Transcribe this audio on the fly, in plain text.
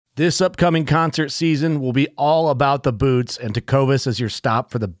This upcoming concert season will be all about the boots, and Tecovas is your stop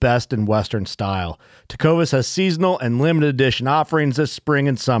for the best in Western style. Tecovas has seasonal and limited edition offerings this spring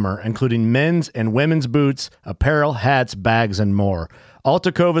and summer, including men's and women's boots, apparel, hats, bags, and more. All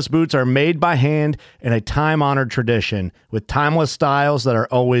Tecovas boots are made by hand in a time-honored tradition with timeless styles that are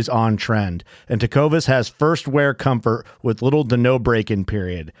always on trend. And Tecovas has first wear comfort with little to no break-in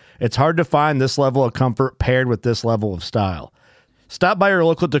period. It's hard to find this level of comfort paired with this level of style. Stop by your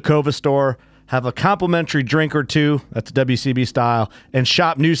local Tecovas store, have a complimentary drink or two, that's WCB style, and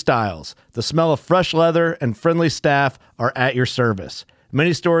shop new styles. The smell of fresh leather and friendly staff are at your service.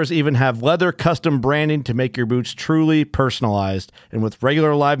 Many stores even have leather custom branding to make your boots truly personalized. And with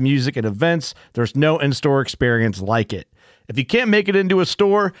regular live music and events, there's no in-store experience like it. If you can't make it into a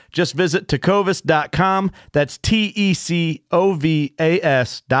store, just visit tecovas.com. That's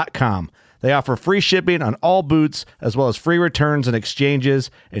TECOVAS.com. They offer free shipping on all boots, as well as free returns and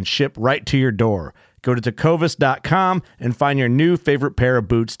exchanges, and ship right to your door. Go to tecovas.com and find your new favorite pair of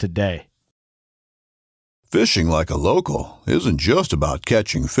boots today. Fishing like a local isn't just about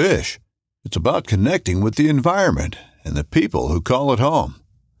catching fish. It's about connecting with the environment and the people who call it home.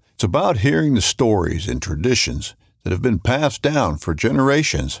 It's about hearing the stories and traditions that have been passed down for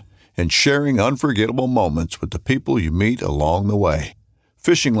generations and sharing unforgettable moments with the people you meet along the way.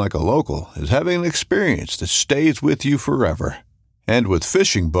 Fishing like a local is having an experience that stays with you forever. And with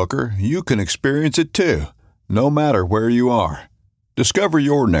Fishing Booker, you can experience it too, no matter where you are. Discover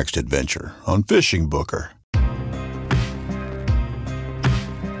your next adventure on Fishing Booker.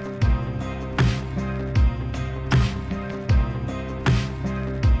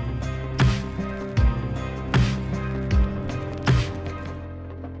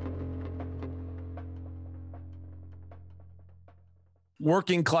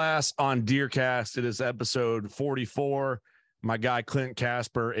 Working Class on DeerCast. It is episode 44. My guy Clint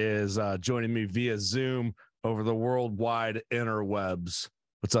Casper is joining me via Zoom over the worldwide interwebs.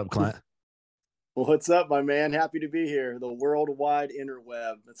 What's up, Clint? What's up, my man? Happy to be here. The worldwide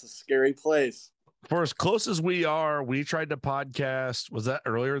interweb. It's a scary place. For as close as we are, we tried to podcast. Was that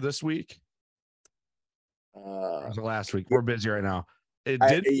earlier this week? Or was it last week? We're busy right now.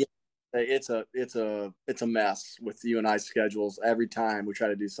 It's a mess with you and I schedules. Every time we try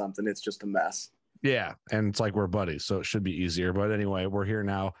to do something, it's just a mess. Yeah, and it's like we're buddies, so it should be easier. But anyway, we're here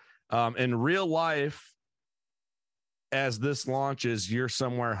now. In real life, as this launches, you're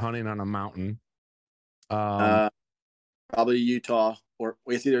somewhere hunting on a mountain. Probably Utah, or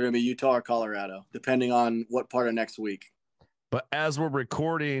it's either going to be Utah or Colorado, depending on what part of next week. But as we're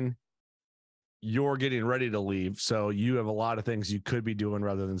recording, you're getting ready to leave, so you have a lot of things you could be doing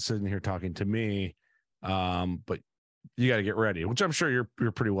rather than sitting here talking to me. But you got to get ready, which I'm sure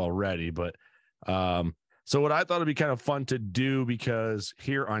you're pretty well ready. But so what I thought would be kind of fun to do, because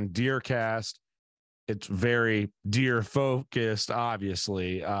here on DeerCast, it's very deer focused,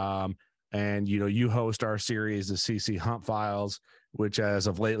 obviously. And you host our series, the CC Hunt Files, which as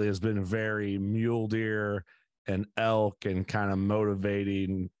of lately has been very mule deer and elk and kind of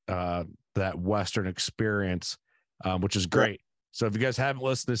motivating that Western experience, which is great. So if you guys haven't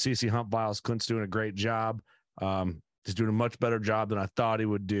listened to CC Hunt Files, Clint's doing a great job. He's doing a much better job than I thought he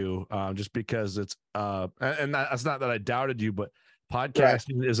would do, just because it's and that's not that I doubted you, but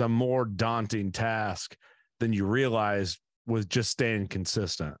podcasting is a more daunting task than you realize with just staying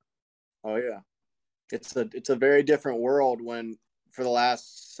consistent. Oh yeah. It's a very different world when for the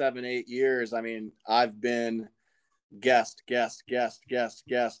last 7-8 years, I mean, I've been guest, and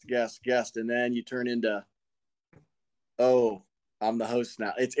then you turn into, oh, I'm the host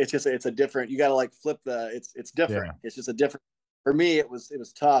now. It's a different, you got to like flip it's different. Yeah. It's just a different, for me, it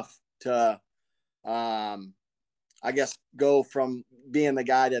was tough to, I guess, go from being the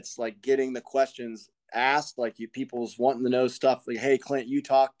guy that's like getting the questions asked, like people's wanting to know stuff like, hey, Clint, you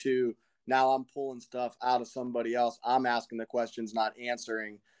talk to, now I'm pulling stuff out of somebody else. I'm asking the questions, not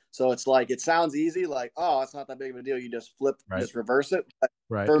answering. So it's like, it sounds easy, like, oh, it's not that big of a deal. You just just reverse it. But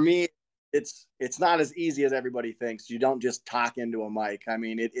for me, it's not as easy as everybody thinks. You don't just talk into a mic. I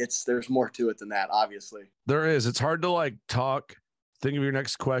mean, there's more to it than that, obviously. There is. It's hard to like talk, think of your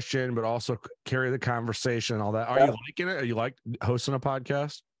next question, but also carry the conversation and all that. Are you liking it? Are you like hosting a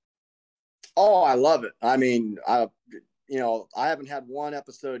podcast? Oh, I love it. I mean, I haven't had one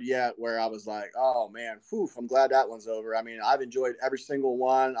episode yet where I was like, oh man, I'm glad that one's over. I mean, I've enjoyed every single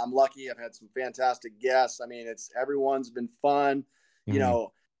one. I'm lucky. I've had some fantastic guests. I mean, everyone's been fun. Mm-hmm.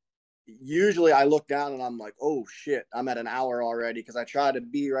 Usually I look down and I'm like, oh shit, I'm at an hour already. Cause I try to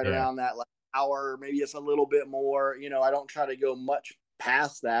be right around that like hour, maybe it's a little bit more, I don't try to go much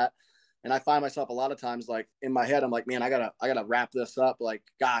past that. And I find myself a lot of times, like in my head, I'm like, man, I gotta wrap this up. Like,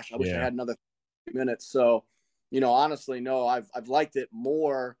 gosh, I wish I had another 30 minutes. So, honestly, no, I've liked it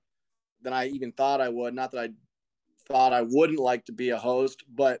more than I even thought I would. Not that I thought I wouldn't like to be a host,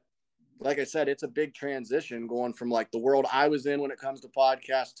 but like I said, it's a big transition going from like the world I was in when it comes to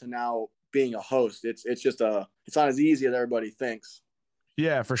podcasts to now being a host. It's it's not as easy as everybody thinks.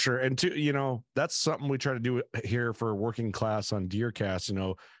 Yeah, for sure. And that's something we try to do here for working class on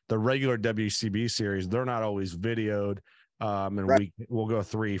DeerCast. The regular WCB series, they're not always videoed. And right. we'll go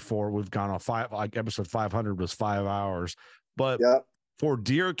 3, 4. We've gone on 5, like episode 500 was 5 hours. But for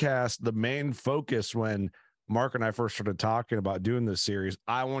DeerCast, the main focus when Mark and I first started talking about doing this series,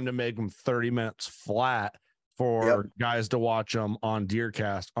 I wanted to make them 30 minutes flat for guys to watch them on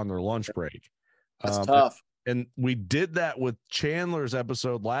DeerCast on their lunch break. That's tough. And we did that with Chandler's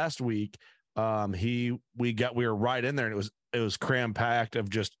episode last week. We were right in there, and it was cram packed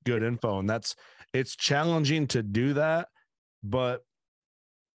of just good info. And it's challenging to do that, but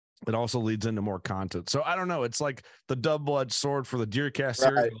it also leads into more content. So I don't know. It's like the double-edged sword for the DeerCast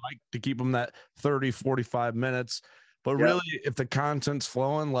series. I like to keep them that 30, 45 minutes, but really if the content's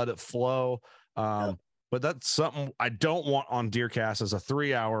flowing, let it flow. But that's something I don't want on DeerCast as a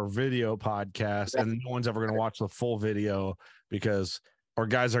 3-hour video podcast, and no one's ever going to watch the full video because our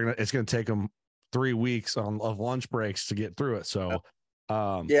guys it's going to take them 3 weeks of lunch breaks to get through it. So,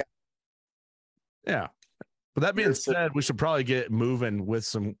 yeah. But that being said, we should probably get moving with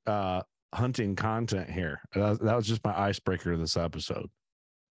some hunting content here. That was just my icebreaker of this episode.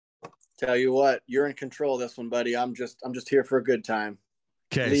 Tell you what, you're in control of this one, buddy. I'm just here for a good time.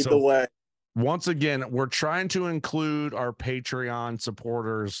 Okay, lead the way. Once again, we're trying to include our Patreon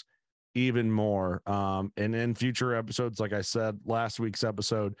supporters even more. And in future episodes, like I said, last week's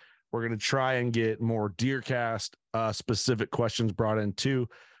episode, we're going to try and get more DeerCast specific questions brought in too.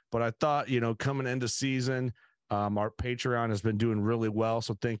 But I thought, coming into season, our Patreon has been doing really well.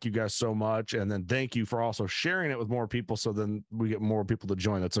 So thank you guys so much. And then thank you for also sharing it with more people. So then we get more people to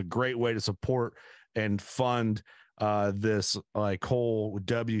join. That's a great way to support and fund this like whole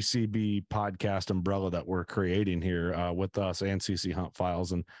WCB podcast umbrella that we're creating here with us and CC Hunt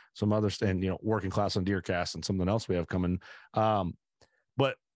Files and some others, and Working Class on DeerCast and something else we have coming.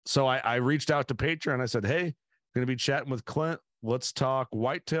 But so I reached out to Patreon. I said, hey, going to be chatting with Clint. Let's talk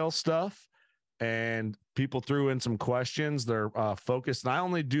whitetail stuff. And people threw in some questions. They're focused. And I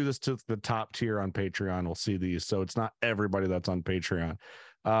only do this to the top tier on Patreon. We'll see these. So it's not everybody that's on Patreon.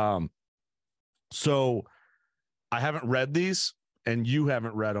 So I haven't read these and you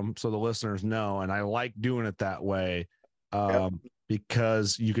haven't read them. So the listeners know. And I like doing it that way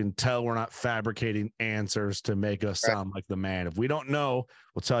because you can tell we're not fabricating answers to make us sound like the man. If we don't know,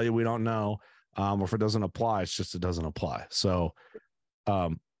 we'll tell you we don't know. Or if it doesn't apply, it's just it doesn't apply. So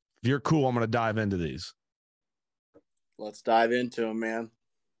if you're cool, I'm going to dive into these. Let's dive into them, man.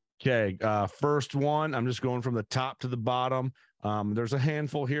 Okay. First one, I'm just going from the top to the bottom. There's a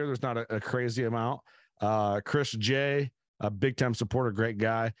handful here. There's not a crazy amount. Chris J, a big time supporter, great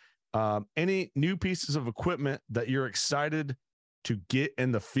guy. Any new pieces of equipment that you're excited to get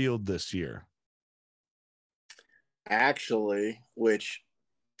in the field this year? Actually, which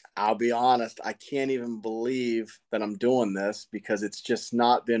I'll be honest, I can't even believe that I'm doing this because it's just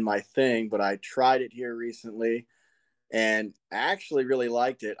not been my thing, but I tried it here recently and I actually really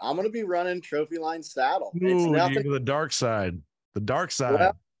liked it. I'm going to be running Trophy Line saddle. Ooh, it's nothing. The dark side. The dark side.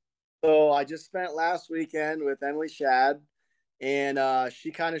 Well, so I just spent last weekend with Emily Shad, and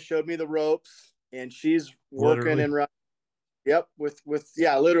she kind of showed me the ropes, and she's working and running. Yep, with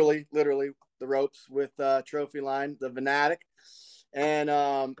literally the ropes with Trophy Line, the Venatic. And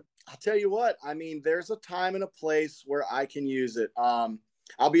I'll tell you what, I mean, there's a time and a place where I can use it. I'll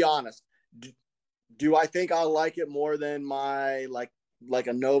be honest. Do I think I'll like it more than my like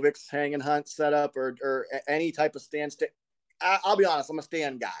a Novix hang and hunt setup or any type of stand stick? I'll be honest, I'm a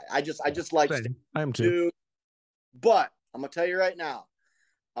stand guy. I just like I am too. But I'm gonna tell you right now,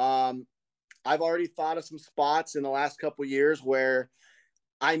 I've already thought of some spots in the last couple of years where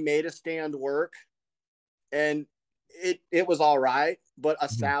I made a stand work, and it was all right, but a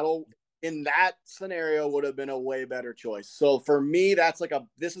saddle in that scenario would have been a way better choice. So for me, that's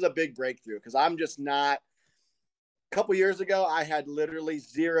this is a big breakthrough because I'm just not. A couple years ago, I had literally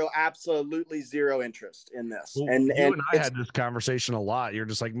absolutely zero interest in this. Well, and I had this conversation a lot. You're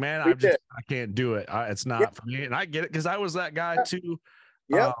just like, man, I can't do it. It's not for me. And I get it because I was that guy too.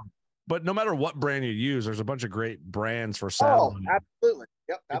 Yeah. But no matter what brand you use, there's a bunch of great brands for saddle. Oh, absolutely.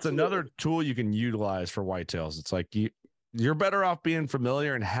 Yep. It's another tool you can utilize for whitetails. It's like you're better off being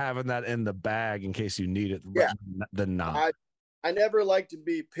familiar and having that in the bag in case you need it than not. I never like to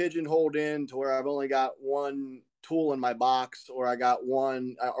be pigeonholed in to where I've only got one tool in my box, or I got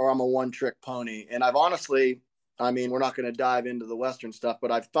one, or I'm a one trick pony. And I've honestly, I mean, we're not going to dive into the Western stuff,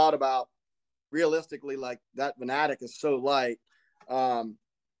 but I've thought about realistically, like that Venatic is so light.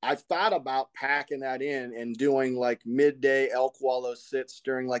 I've thought about packing that in and doing like midday elk wallow sits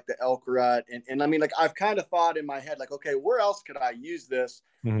during like the elk rut. And I mean, like I've kind of thought in my head, like, okay, where else could I use this?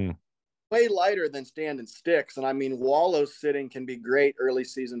 Mm-hmm. Way lighter than standing sticks. And I mean, wallow sitting can be great early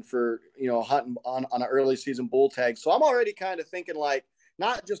season for, hunting on an early season bull tag. So I'm already kind of thinking like,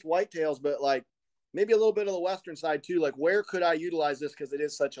 not just whitetails, but like maybe a little bit of the Western side too. Like where could I utilize this? Cause it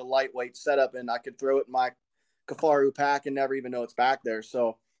is such a lightweight setup and I could throw it in my Kafaru pack and never even know it's back there.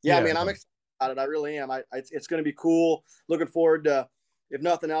 So yeah, I mean, I'm excited about it. I really am. It's going to be cool. Looking forward to, if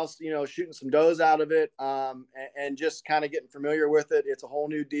nothing else, shooting some does out of it, and just kind of getting familiar with it. It's a whole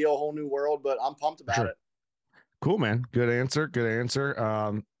new deal, whole new world, but I'm pumped about it. Cool, man. Good answer. Good answer.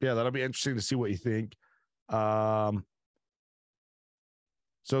 Yeah, that'll be interesting to see what you think. So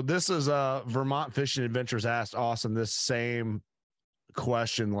this is Vermont Fishing Adventures asked Austin this same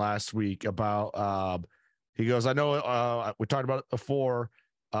question last week about he goes, I know we talked about it before,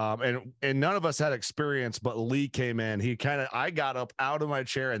 and none of us had experience, but Lee came in. I got up out of my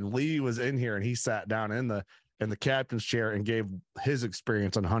chair and Lee was in here and he sat down in the captain's chair and gave his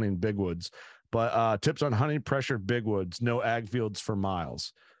experience on hunting bigwoods. But tips on hunting pressured bigwoods, no ag fields for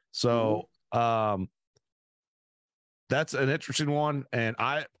miles. So that's an interesting one. And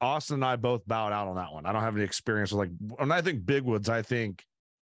Austin and I both bowed out on that one. I don't have any experience with like, when I think bigwoods, I think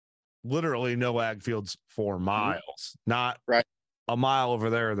literally no ag fields for miles, not right. A mile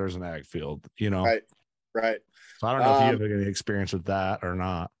over there's an ag field, Right. So I don't know if you have any experience with that or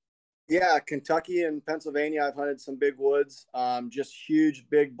not. Yeah, Kentucky and Pennsylvania, I've hunted some big woods, just huge,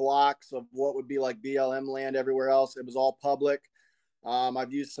 big blocks of what would be like BLM land everywhere else. It was all public.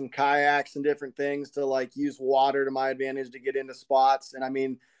 I've used some kayaks and different things to like use water to my advantage to get into spots. And I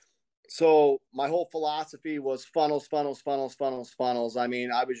mean, so my whole philosophy was funnels. I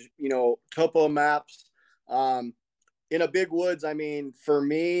mean, I was, topo maps, in a big woods. I mean, for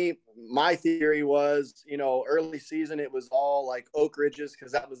me, my theory was, early season, it was all like oak ridges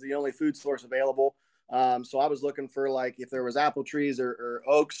because that was the only food source available. So I was looking for like if there was apple trees or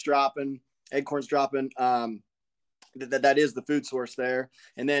oaks dropping, acorns dropping, that is the food source there.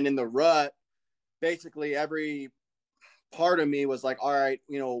 And then in the rut, basically every part of me was like, all right,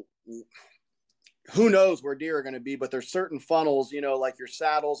 who knows where deer are going to be, but there's certain funnels, like your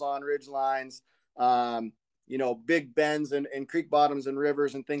saddles on ridge lines, big bends and creek bottoms and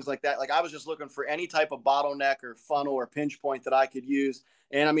rivers and things like that. Like I was just looking for any type of bottleneck or funnel or pinch point that I could use.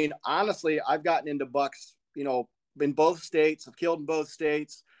 And I mean, honestly, I've gotten into bucks, in both states. I've killed in both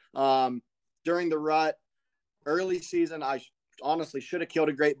states. During the rut, early season, I honestly should have killed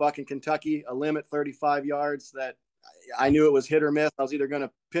a great buck in Kentucky, a limit 35 yards that I knew it was hit or miss. I was either going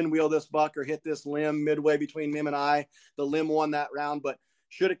to pinwheel this buck or hit this limb midway between him and I. The limb won that round, but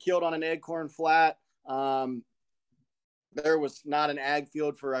should have killed on an acorn flat. There was not an ag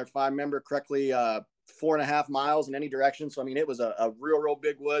field for, if I remember correctly, 4.5 miles in any direction. So, I mean, it was a real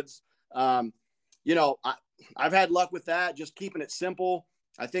big woods. I've had luck with that, just keeping it simple.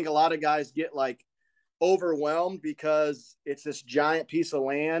 I think a lot of guys get like overwhelmed because it's this giant piece of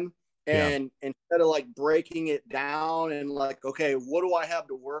land. And instead of like breaking it down and like, okay, what do I have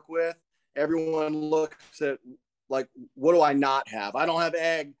to work with? Everyone looks at like, what do I not have? I don't have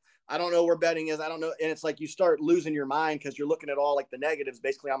ag. I don't know where bedding is. I don't know. And it's like you start losing your mind because you're looking at all like the negatives.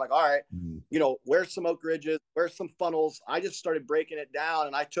 Basically, I'm like, all right, where's some oak ridges? Where's some funnels? I just started breaking it down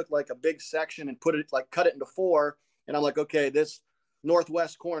and I took like a big section and cut it into 4. And I'm like, okay, this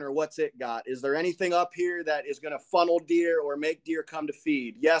northwest corner, what's it got? Is there anything up here that is going to funnel deer or make deer come to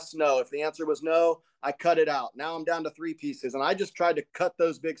feed? Yes, no. If the answer was no, I cut it out. Now I'm down to 3 pieces. And I just tried to cut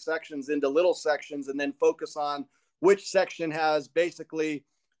those big sections into little sections and then focus on which section has basically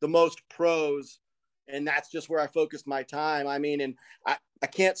the most pros. And that's just where I focused my time. I mean, and I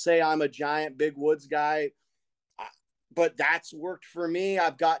can't say I'm a giant big woods guy, but that's worked for me.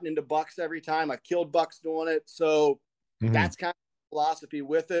 I've gotten into bucks every time. I've killed bucks doing it. So that's kind of philosophy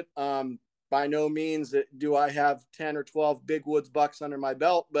with it. By no means do I have 10 or 12 big woods bucks under my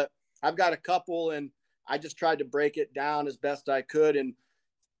belt, but I've got a couple and I just tried to break it down as best I could and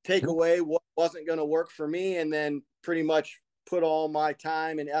take away what wasn't going to work for me. And then pretty much put all my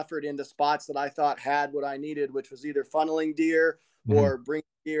time and effort into spots that I thought had what I needed, which was either funneling deer or bringing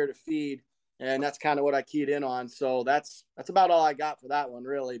deer to feed. and that's kind of what I keyed in on. So that's about all I got for that one,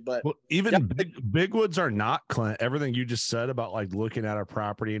 really. But well, even big woods are not, Clint. Everything you just said about like looking at a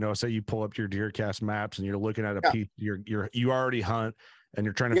property, say you pull up your DeerCast maps and you're looking at a piece you already hunt and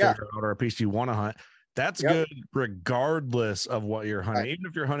you're trying to figure out or a piece you want to hunt. That's good regardless of what you're hunting. Even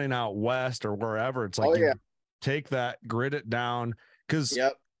if you're hunting out west or wherever, it's like take that, grid it down. Because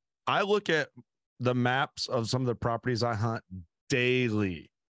I look at the maps of some of the properties I hunt daily,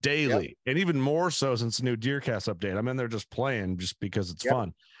 and even more so since the new DeerCast update. I'm in there just playing just because it's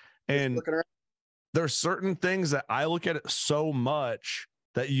fun. And there's certain things that I look at it so much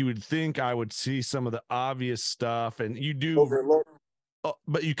that you would think I would see some of the obvious stuff, and you do overlook.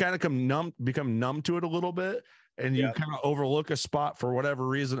 But you kind of become numb to it a little bit, and you kind of overlook a spot for whatever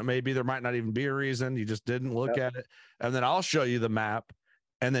reason it may be. There might not even be a reason. You just didn't look at it. And then I'll show you the map,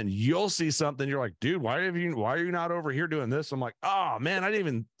 and then you'll see something. You're like, dude, why are you not over here doing this? I'm like, oh man, I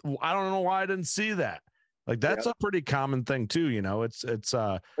don't know why I didn't see that. Like that's a pretty common thing too. It's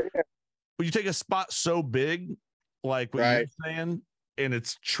when you take a spot so big, like what you're saying, and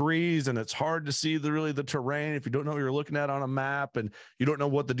it's trees and it's hard to see the terrain if you don't know what you're looking at on a map, and you don't know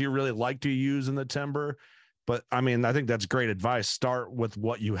what the deer really like to use in the timber. But I mean, I think that's great advice. Start with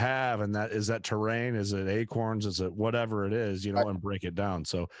what you have, and that is that terrain. Is it acorns? Is it whatever it is, and break it down.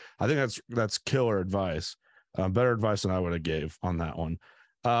 So I think that's killer advice. Better advice than I would have gave on that one.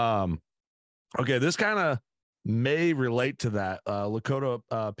 Okay, this kind of may relate to that. Lakota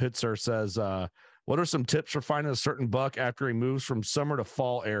Pitzer says, what are some tips for finding a certain buck after he moves from summer to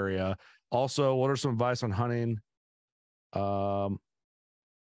fall area? Also, what are some advice on hunting?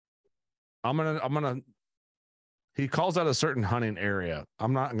 He calls out a certain hunting area.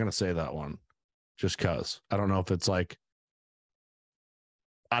 I'm not going to say that one just because I don't know if it's like,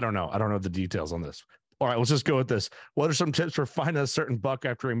 I don't know the details on this. All right, let's just go with this. What are some tips for finding a certain buck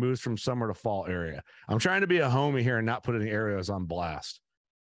after he moves from summer to fall area? I'm trying to be a homie here and not put any areas on blast.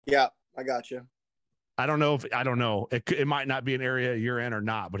 Yeah, I got you. I don't know. It might not be an area you're in or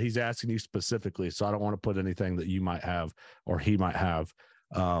not, but he's asking you specifically. So I don't want to put anything that you might have or he might have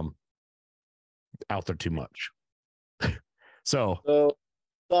out there too much. So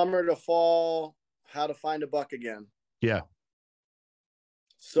summer to fall, how to find a buck again. Yeah.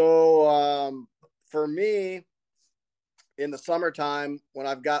 So for me, in the summertime, when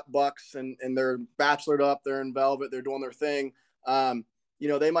I've got bucks and they're bachelored up, they're in velvet, they're doing their thing.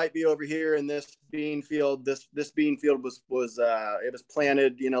 They might be over here in this bean field. This bean field was it was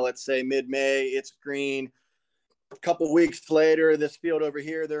planted, let's say mid-May. It's green. A couple weeks later, this field over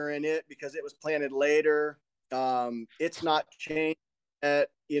here, they're in it because it was planted later. It's not changed yet,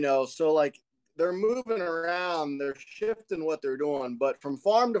 so like they're moving around, they're shifting what they're doing. But from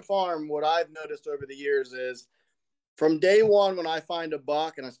farm to farm, what I've noticed over the years is from day one, when I find a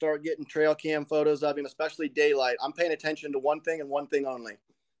buck and I start getting trail cam photos of him, especially daylight, I'm paying attention to one thing and one thing only: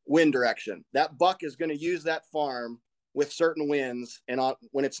 wind direction. That buck is going to use that farm with certain winds. And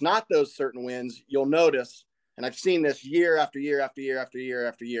when it's not those certain winds, you'll notice, and I've seen this year after year after year after year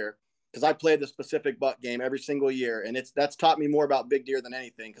after year, because I play the specific buck game every single year. And that's taught me more about big deer than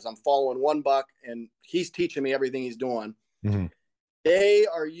anything, because I'm following one buck and he's teaching me everything he's doing. Mm-hmm. They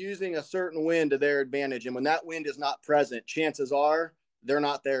are using a certain wind to their advantage. And when that wind is not present, chances are they're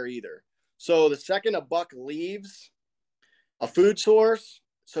not there either. So the second a buck leaves a food source,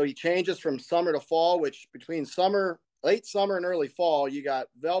 so he changes from summer to fall, which between late summer and early fall, you got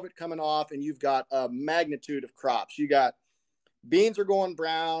velvet coming off and you've got a magnitude of crops. You got beans are going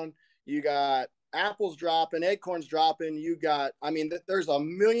brown. You got apples dropping, acorns dropping. There's a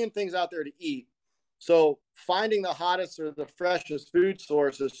million things out there to eat. So finding the hottest or the freshest food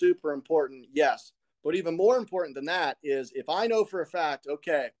source is super important, yes. But even more important than that is if I know for a fact,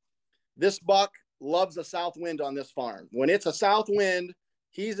 okay, this buck loves a south wind on this farm. When it's a south wind,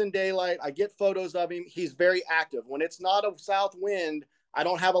 he's in daylight. I get photos of him. He's very active. When it's not a south wind, I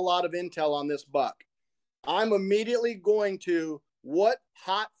don't have a lot of intel on this buck. I'm immediately going to, what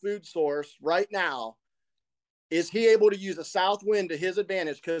hot food source right now is he able to use a south wind to his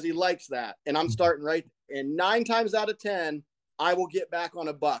advantage because he likes that? And I'm starting right. And 9 times out of 10, I will get back on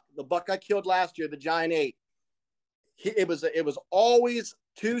a buck. The buck I killed last year, the Giant 8, it was always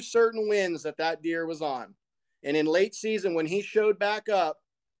 2 certain winds that deer was on. And in late season, when he showed back up,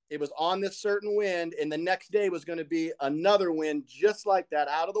 it was on this certain wind. And the next day was going to be another wind just like that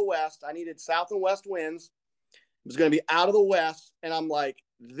out of the west. I needed south and west winds. It was going to be out of the west. And I'm like,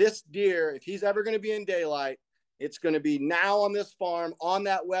 this deer, if he's ever going to be in daylight, it's going to be now on this farm, on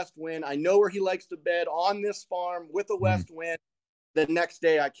that west wind. I know where he likes to bed, on this farm with a west wind. The next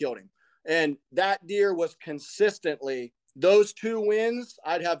day I killed him. And that deer was consistently those 2 wins,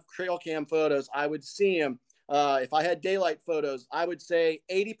 I'd have trail cam photos. I would see him. If I had daylight photos, I would say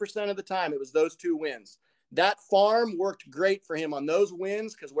 80% of the time it was those 2 wins. That farm worked great for him on those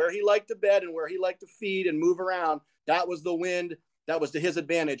wins because where he liked to bed and where he liked to feed and move around, that was the wind that was to his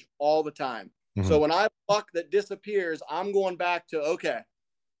advantage all the time. Mm-hmm. So when I have a buck that disappears, I'm going back to, okay,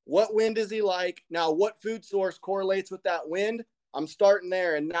 what wind is he like? Now, what food source correlates with that wind? I'm starting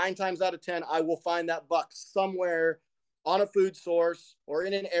there. And 9 times out of 10, I will find that buck somewhere on a food source or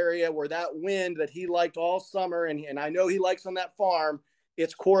in an area where that wind that he liked all summer, and I know he likes on that farm,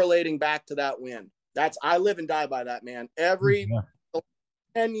 it's correlating back to that wind. I live and die by that, man. Every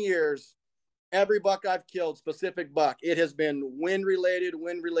 10 years, every buck I've killed, specific buck, it has been wind related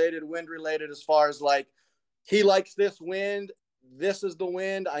as far as like, he likes this wind. This is the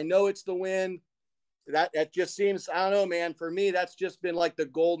wind. I know it's the wind. That just seems, I don't know, man. For me, that's just been like the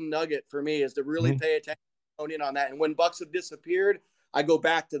golden nugget for me, is to really pay attention, hone in on that. And when bucks have disappeared, I go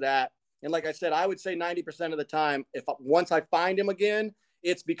back to that. And like I said, I would say 90% of the time, once I find him again,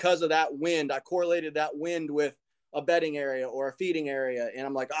 it's because of that wind. I correlated that wind with a bedding area or a feeding area. And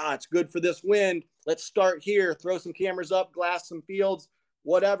I'm like, it's good for this wind. Let's start here, throw some cameras up, glass some fields,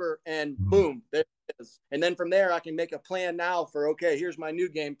 whatever. And boom, there it is. And then from there, I can make a plan now for, okay, here's my new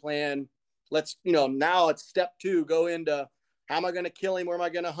game plan. Let's, now it's step 2, go into how am I going to kill him? Where am I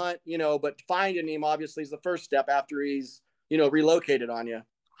going to hunt? But finding him obviously is the first step after he's, relocated on you.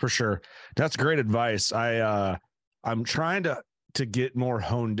 For sure. That's great advice. I'm trying to get more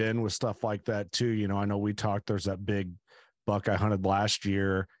honed in with stuff like that too. I know we talked, there's that big buck I hunted last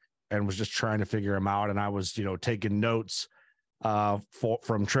year and was just trying to figure him out. And I was, taking notes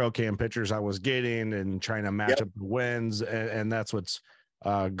from trail cam pictures I was getting and trying to match up the winds. And that's what's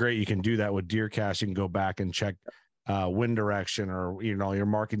great. You can do that with DeerCast. You can go back and check wind direction or, your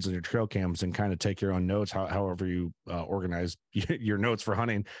markings on your trail cams and kind of take your own notes, however you organize your notes for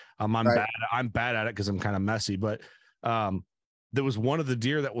hunting. I'm bad at it because I'm kind of messy, but there was one of the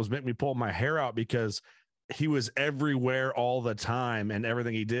deer that was making me pull my hair out because he was everywhere all the time and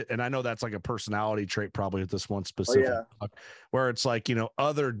everything he did. And I know that's like a personality trait, probably with this one specific buck, where it's like,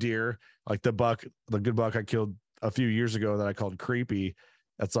 other deer, like the good buck I killed a few years ago that I called Creepy.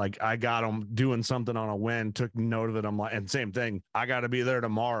 That's like, I got him doing something on a wind, took note of it. I'm like, and same thing, I got to be there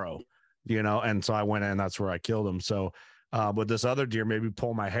tomorrow, And so I went in, that's where I killed him. So with this other deer, maybe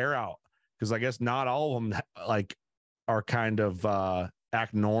pull my hair out. Cause I guess not all of them like are kind of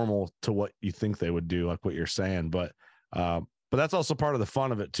act normal to what you think they would do, like what you're saying. But that's also part of the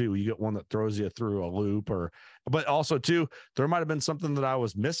fun of it too. You get one that throws you through a loop but also too, there might've been something that I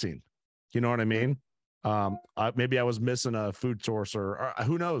was missing. You know what I mean? Maybe I was missing a food source or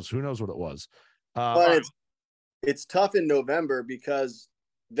who knows what it was. But it's tough in November because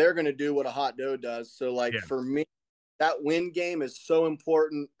they're going to do what a hot doe does. So for me, that wind game is so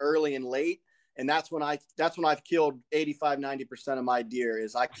important early and late. And that's when I've killed 85-90% of my deer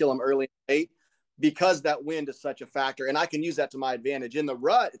is I kill them early and late because that wind is such a factor. And I can use that to my advantage. In the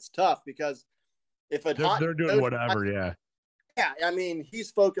rut, it's tough because if they're doing whatever. Yeah. I mean,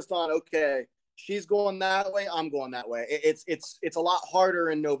 he's focused on, okay, she's going that way, I'm going that way. It's a lot harder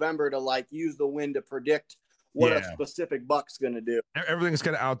in November to use the wind to predict what a specific buck's going to do. Everything's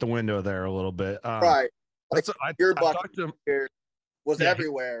kind of out the window there a little bit. Right. Your buck was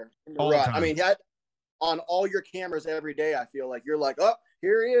everywhere in the rut. I mean, he had on all your cameras every day. I feel like you're like, oh,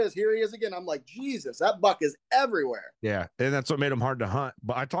 here he is again. I'm like, Jesus, that buck is everywhere. Yeah. And that's what made him hard to hunt.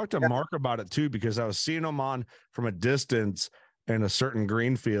 But I talked to Mark about it too, because I was seeing him on from a distance in a certain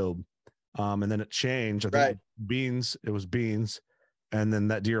green field. And then it changed. I think it was beans. And then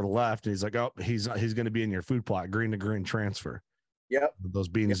that deer left and he's like, oh, he's going to be in your food plot, green to green transfer. Yep. Those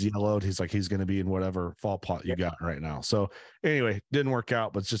beans yellowed. He's like, he's going to be in whatever fall plot you got right now. So anyway, didn't work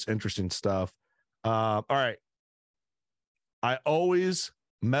out, but it's just interesting stuff. All right. I always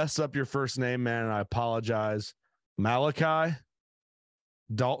mess up your first name, man. And I apologize. Malachi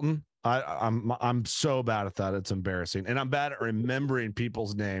Dalton. I'm so bad at that. It's embarrassing. And I'm bad at remembering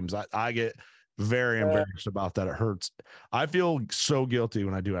people's names. I get very embarrassed about that. It hurts. I feel so guilty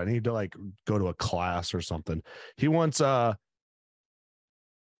when I do it. I need to go to a class or something. He wants,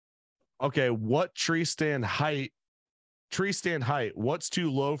 okay, what tree stand height, what's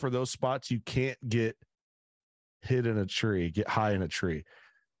too low for those spots you can't get hit in a tree, get high in a tree?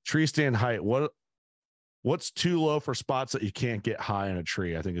 Tree stand height, what's too low for spots that you can't get high in a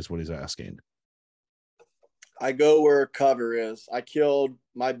tree, I think is what he's asking. I go where cover is. I killed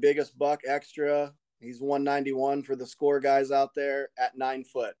my biggest buck extra. He's 191 for the score guys out there at 9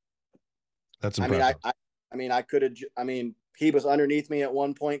 foot. That's impressive. I mean, he was underneath me at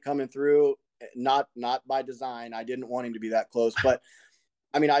one point coming through, not by design. I didn't want him to be that close, but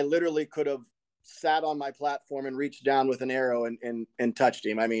I mean, I literally could have sat on my platform and reached down with an arrow and touched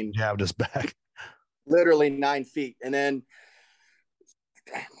him. I mean, jabbed his back, literally 9 feet. And then,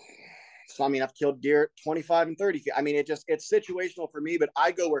 so I mean, I've killed deer at 25 and 30 feet. I mean, it's situational for me, but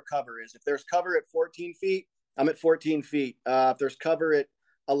I go where cover is. If there's cover at 14 feet, I'm at 14 feet. If there's cover at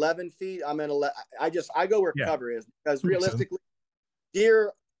 11 feet, I'm at 11. I go where cover is, because realistically,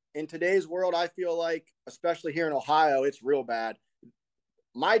 deer in today's world, I feel like, especially here in Ohio, it's real bad.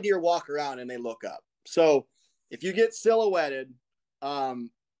 My deer walk around and they look up. So if you get silhouetted,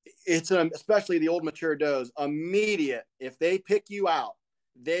 especially the old mature does, immediate. If they pick you out,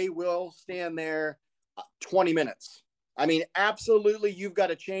 they will stand there 20 minutes. I mean, absolutely, you've got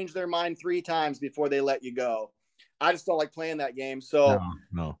to change their mind 3 times before they let you go. I just don't like playing that game. So,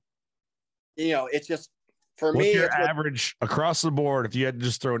 no. It's just, for What's me, your average across the board? If you had to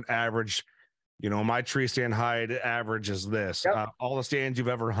just throw an average, my tree stand height average is this. Yep. All the stands you've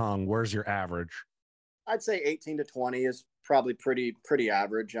ever hung, where's your average? I'd say 18 to 20 is probably pretty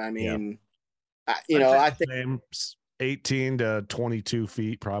average. I mean, I think 18 to 22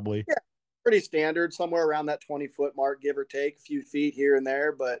 feet probably. Yeah, pretty standard, somewhere around that 20-foot mark, give or take a few feet here and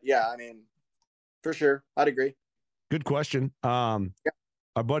there. But yeah, I mean, for sure, I'd agree. Good question. Our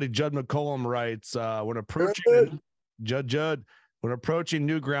buddy Judd McCollum writes, when approaching Judd, when approaching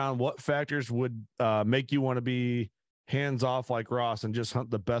new ground, what factors would make you want to be hands off like Ross and just hunt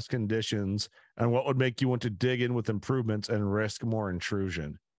the best conditions? And what would make you want to dig in with improvements and risk more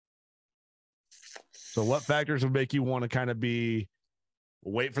intrusion? So what factors would make you want to kind of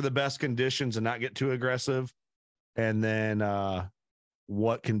wait for the best conditions and not get too aggressive? And then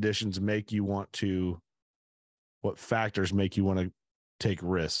what factors make you want to take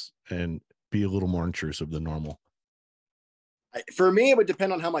risks and be a little more intrusive than normal? For me, it would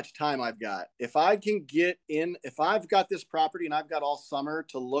depend on how much time I've got. If I've got this property and I've got all summer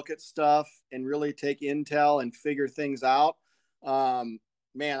to look at stuff and really take intel and figure things out,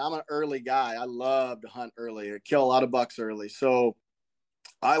 man, I'm an early guy. I love to hunt early, kill a lot of bucks early. So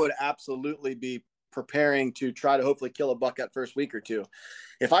I would absolutely be preparing to try to hopefully kill a buck that first week or two.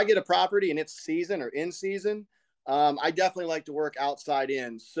 If I get a property and it's season or in season, I definitely like to work outside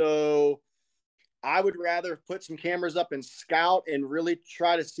in. So I would rather put some cameras up and scout and really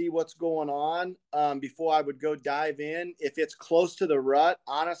try to see what's going on before I would go dive in. If it's close to the rut,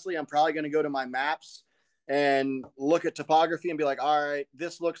 honestly, I'm probably going to go to my maps and look at topography and be like, all right,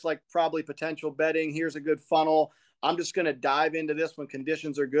 this looks like probably potential bedding. Here's a good funnel. I'm just going to dive into this when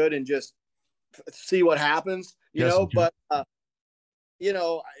conditions are good and just see what happens, but,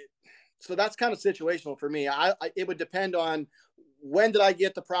 so that's kind of situational for me. It would depend on when did I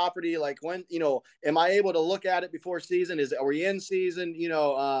get the property? Like when, am I able to look at it before season? Are we in season?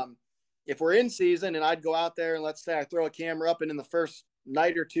 If we're in season and I'd go out there and let's say I throw a camera up and in the first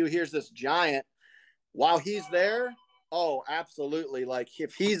night or two, here's this giant while he's there. Oh, absolutely. Like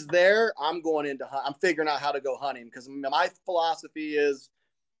if he's there, I'm going into hunt. I'm figuring out how to go hunting, because my philosophy is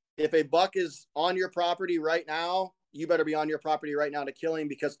if a buck is on your property right now, you better be on your property right now to kill him,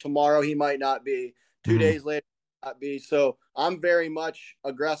 because tomorrow he might not be. 2 days later, not be. So I'm very much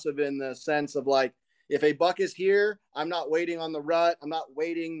aggressive in the sense of like, if a buck is here, I'm not waiting on the rut. I'm not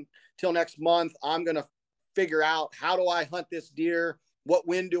waiting till next month. I'm going to figure out, how do I hunt this deer? What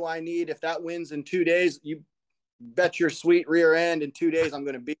wind do I need? If that wind's in 2 days, you bet your sweet rear end in 2 days I'm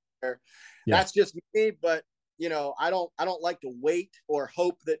going to be there. Yeah. That's just me. But I don't like to wait or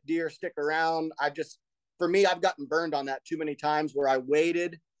hope that deer stick around. For me, I've gotten burned on that too many times where I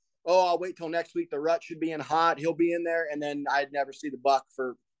waited. Oh, I'll wait till next week. The rut should be in hot. He'll be in there. And then I'd never see the buck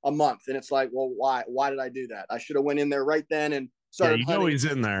for a month. And it's like, well, why did I do that? I should have went in there right then and started hunting. He's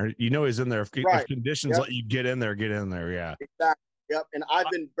in there. He's in there. If conditions let you get in there, get in there. Yeah. Exactly. Yep. And I've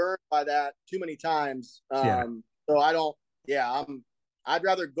been burned by that too many times. So I'd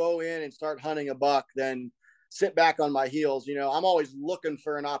rather go in and start hunting a buck than sit back on my heels. I'm always looking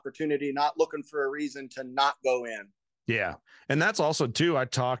for an opportunity, not looking for a reason to not go in. Yeah. And that's also too, I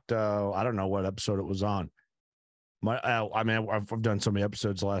talked, I don't know what episode it was on. I've done so many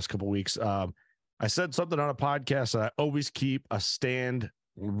episodes the last couple of weeks. I said something on a podcast that I always keep a stand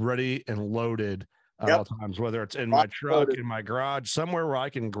ready and loaded at all times, whether it's in my truck, in my garage, somewhere where I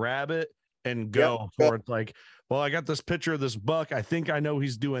can grab it and go for it. Like, well, I got this picture of this buck. I think I know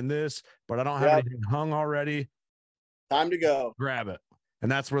he's doing this, but I don't have anything hung already. Time to go. Grab it.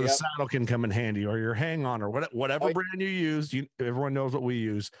 And that's where the saddle can come in handy, or your hang on, or whatever brand you use. Everyone knows what we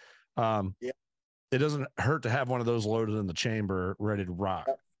use. It doesn't hurt to have one of those loaded in the chamber, ready to rock.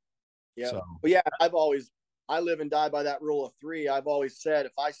 Yeah. So. But yeah, I live and die by that rule of 3. I've always said,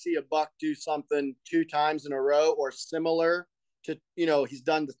 if I see a buck do something 2 times in a row or similar to, he's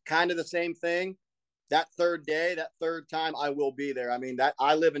done kind of the same thing, that third day, that third time, I will be there. I mean, that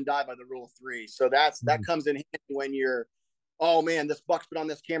I live and die by the rule of 3. So that comes in handy when you're, oh man, this buck's been on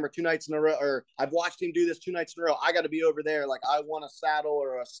this camera 2 nights in a row, or I've watched him do this 2 nights in a row. I got to be over there. Like, I want a saddle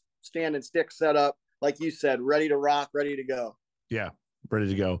or a stand and stick set up, like you said, ready to rock, ready to go. Yeah, ready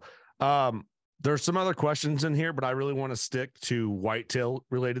to go. There's some other questions in here, but I really want to stick to whitetail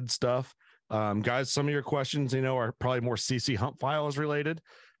related stuff. Guys, some of your questions, are probably more CC Hunt Files related.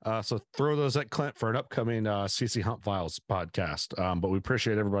 So throw those at Clint for an upcoming CC Hunt Files podcast. But we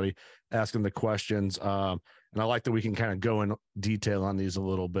appreciate everybody asking the questions. And I like that we can kind of go in detail on these a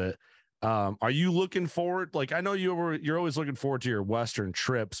little bit. Are you looking forward? Like, I know you're always looking forward to your Western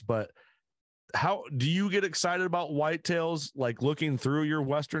trips, but how do you get excited about whitetails? Like, looking through your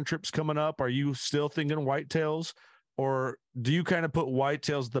Western trips coming up, are you still thinking whitetails, or do you kind of put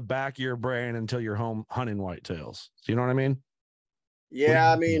whitetails at the back of your brain until you're home hunting whitetails? Do you know what I mean?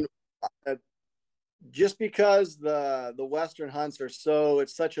 Yeah, I mean, just because the Western hunts are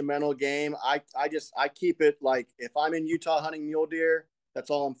it's such a mental game. I keep it like, if I'm in Utah hunting mule deer, that's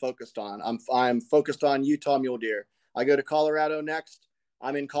all I'm focused on. I'm focused on Utah mule deer. I go to Colorado next.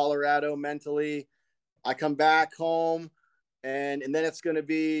 I'm in Colorado mentally. I come back home, and then it's going to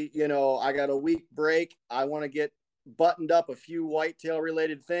be, I got a week break. I want to get buttoned up a few whitetail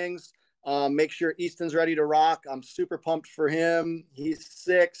related things. Make sure Easton's ready to rock. I'm super pumped for him. He's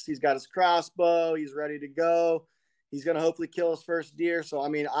 6. He's got his crossbow. He's ready to go. He's going to hopefully kill his first deer. So, I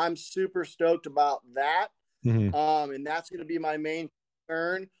mean, I'm super stoked about that. Mm-hmm. And that's going to be my main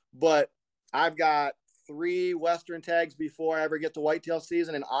concern. But I've got 3 Western tags before I ever get to whitetail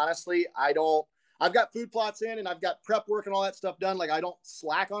season. And honestly, I've got food plots in and I've got prep work and all that stuff done. Like, I don't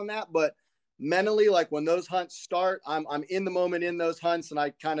slack on that, but mentally, like, when those hunts start, I'm in the moment in those hunts, and I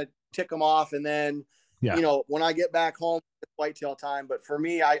kind of tick them off. And then, when I get back home, it's whitetail time. But for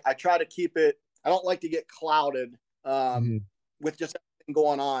me, I try to keep it, I don't like to get clouded with just everything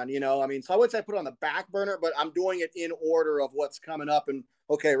going on, I mean, so I would say I put it on the back burner, but I'm doing it in order of what's coming up. And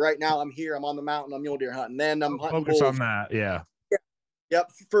okay, right now I'm here, I'm on the mountain, I'm mule deer hunting. Then I'm hunting focus bulls. on that. Yeah. Yep.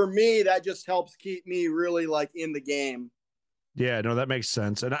 For me, that just helps keep me really like in the game. Yeah, no, that makes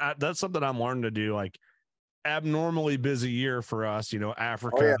sense. And that's something I'm learning to do. Like, abnormally busy year for us,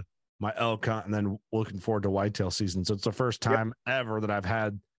 Africa, my elk hunt, and then looking forward to whitetail season. So it's the first time ever that I've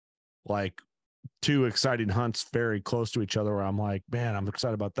had like 2 exciting hunts very close to each other where I'm like, man, I'm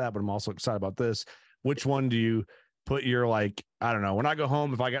excited about that, but I'm also excited about this. Which one do you put your, like, I don't know, when I go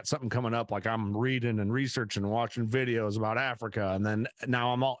home, if I got something coming up, like I'm reading and researching and watching videos about Africa, and then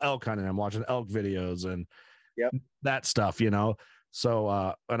now I'm all elk hunting, I'm watching elk videos and that stuff,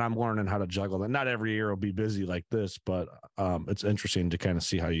 So, and I'm learning how to juggle that. Not every year will be busy like this, but it's interesting to kind of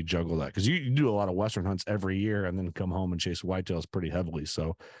see how you juggle that, because you do a lot of Western hunts every year and then come home and chase whitetails pretty heavily.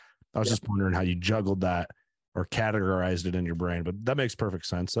 So I was just wondering how you juggled that or categorized it in your brain, but that makes perfect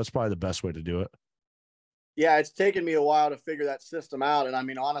sense. That's probably the best way to do it. Yeah, it's taken me a while to figure that system out. And I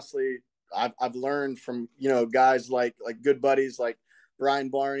mean, honestly, I've learned from, guys like good buddies like Brian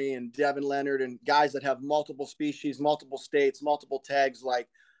Barney and Devin Leonard, and guys that have multiple species, multiple states, multiple tags. Like,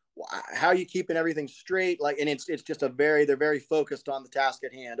 how are you keeping everything straight? Like, and it's just they're very focused on the task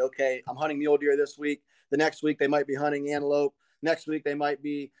at hand. Okay, I'm hunting mule deer this week. The next week they might be hunting antelope. Next week they might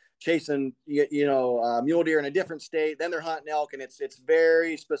be chasing, mule deer in a different state. Then they're hunting elk, and it's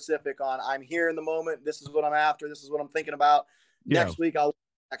very specific on, I'm here in the moment. This is what I'm after. This is what I'm thinking about. Next week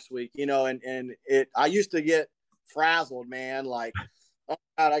and I used to get frazzled, man. Like, oh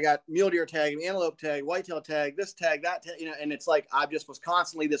God, I got mule deer tag, antelope tag, whitetail tag, this tag, that tag, and it's like I just was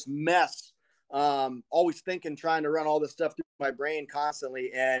constantly this mess, always thinking, trying to run all this stuff through my brain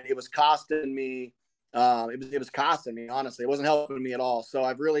constantly, and it was costing me. It was costing me, honestly. It wasn't helping me at all. So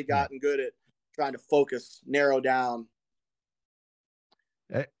I've really gotten good at trying to focus, narrow down.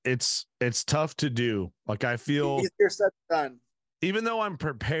 It's tough to do. Like, I feel easier said than done. Even though I'm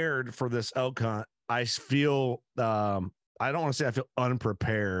prepared for this elk hunt, I feel I don't want to say I feel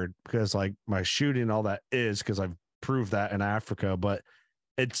unprepared, because like my shooting and all that is, because I've proved that in Africa, but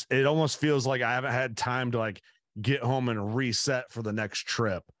it almost feels like I haven't had time to like get home and reset for the next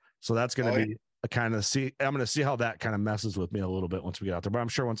trip. So that's going to be a kind of I'm going to see how that kind of messes with me a little bit once we get out there, but I'm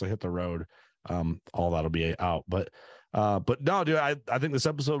sure once I hit the road, all that'll be out. But no, dude, I think this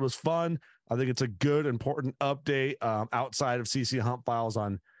episode was fun. I think it's a good, important update outside of CC Hunt Files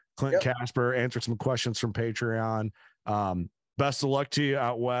on Clint Casper, answer some questions from Patreon. Best of luck to you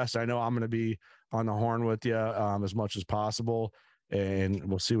out west. I know I'm going to be on the horn with you as much as possible, and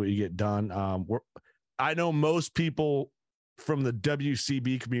we'll see what you get done. I know most people from the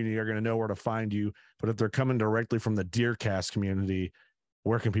WCB community are going to know where to find you, but if they're coming directly from the DeerCast community,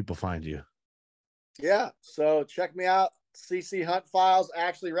 where can people find you? Yeah, so check me out. CC Hunt Files,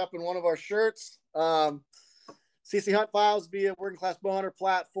 actually repping one of our shirts. CC Hunt Files via Working Class Bowhunter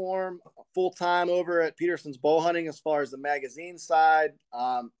platform, full-time over at Peterson's Bow Hunting as far as the magazine side.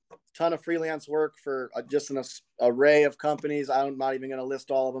 Ton of freelance work for just an array of companies. I'm not even going to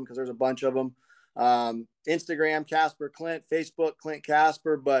list all of them because there's a bunch of them. Instagram, Casper Clint, Facebook, Clint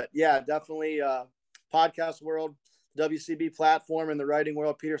Casper. But yeah, definitely podcast world, WCB platform, and the writing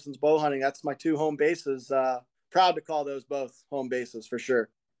world, Peterson's Bow Hunting. That's my 2 home bases. Proud to call those both home bases for sure.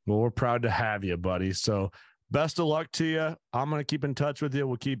 Well, we're proud to have you, buddy. So best of luck to you. I'm going to keep in touch with you.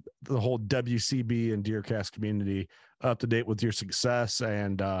 We'll keep the whole WCB and DeerCast community up to date with your success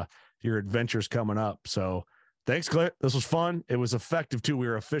and your adventures coming up. So thanks, Clint. This was fun. It was effective too. We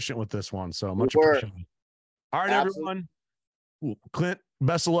were efficient with this one. So much appreciated. All right, everyone. Clint,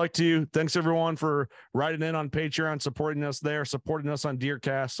 best of luck to you. Thanks everyone for writing in on Patreon, supporting us there, supporting us on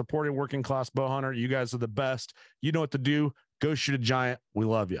DeerCast, supporting Working Class Bowhunter. You guys are the best. You know what to do. Go shoot a giant. We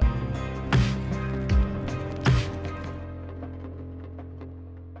love you.